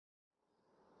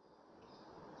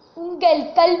உங்கள்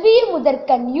கல்வி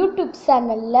முதற்கண் யூடியூப்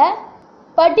சேனல்ல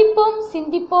படிப்போம்,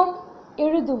 சிந்திப்போம்,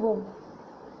 எழுதுவோம்.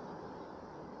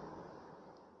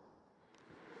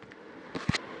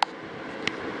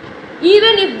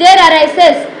 Even if there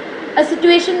arises a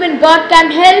situation when God can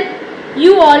help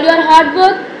you, all your hard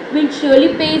work will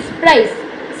surely pay its price.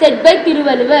 Said by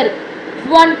Thiruvalluvar. If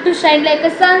you want to shine like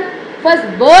a sun, first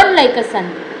burn like a sun.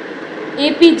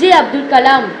 APJ Abdul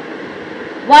Kalam.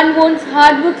 One wants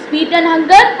hard work, sweet and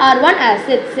hunger are one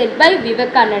asset. Said by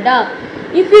Vivekananda.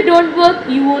 If you don't work,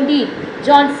 you won't eat.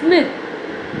 John Smith.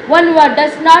 One who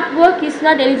does not work is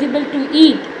not eligible to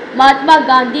eat. Mahatma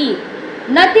Gandhi.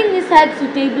 Nothing is as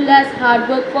suitable as hard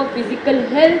work for physical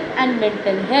health and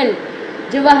mental health.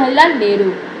 Jawaharlal Nehru.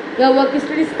 Your work is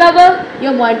to discover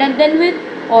your mind and then with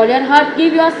all your heart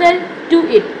give yourself to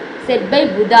it. Said by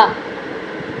Buddha.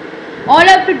 All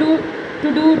I have to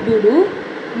do,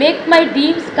 make my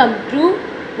dreams come true,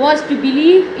 was to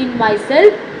believe in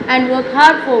myself and work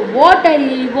hard for what I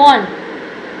really want.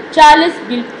 Charles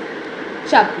Bill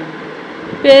Chaplin.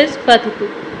 Page 42.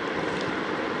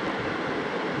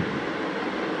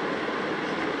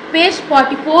 Page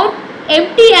 44.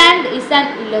 Empty hand is an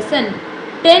illusion.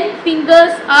 10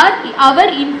 fingers are our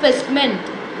investment.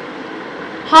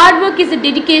 Hard work is a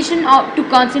dedication to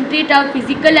concentrate our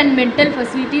physical and mental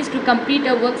facilities to complete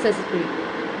our work successfully.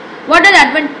 What are the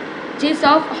advantages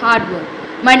of hard work?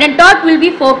 Mind and thought will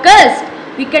be focused.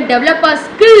 We can develop our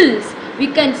skills. We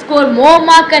can score more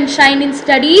marks and shine in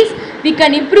studies. We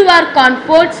can improve our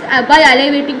comforts by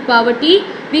alleviating poverty.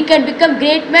 We can become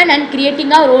great men and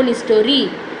creating our own history.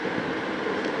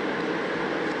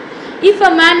 If a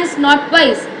man is not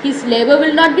wise, his labor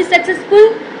will not be successful,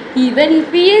 even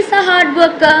if he is a hard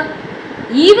worker.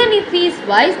 Even if he is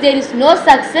wise, there is no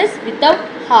success without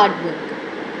hard work.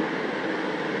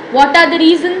 What are the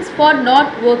reasons for not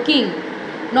working?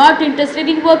 Not interested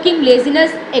in working,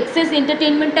 laziness, excess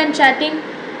entertainment and chatting,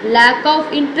 lack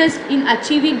of interest in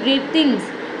achieving great things,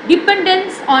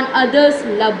 dependence on others'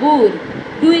 labor,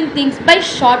 doing things by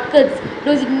shortcuts,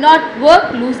 those who not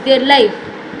work lose their life.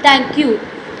 Thank you.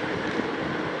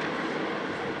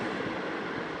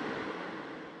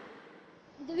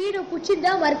 இந்த video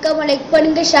பிடிச்சிருந்தா மறக்காம like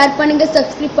பண்ணுங்க, share பண்ணுங்க,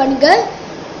 subscribe பண்ணுங்க.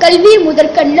 கல்வி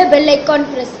முதற்கண்ணில் bell icon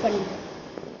press பண்ணுங்க.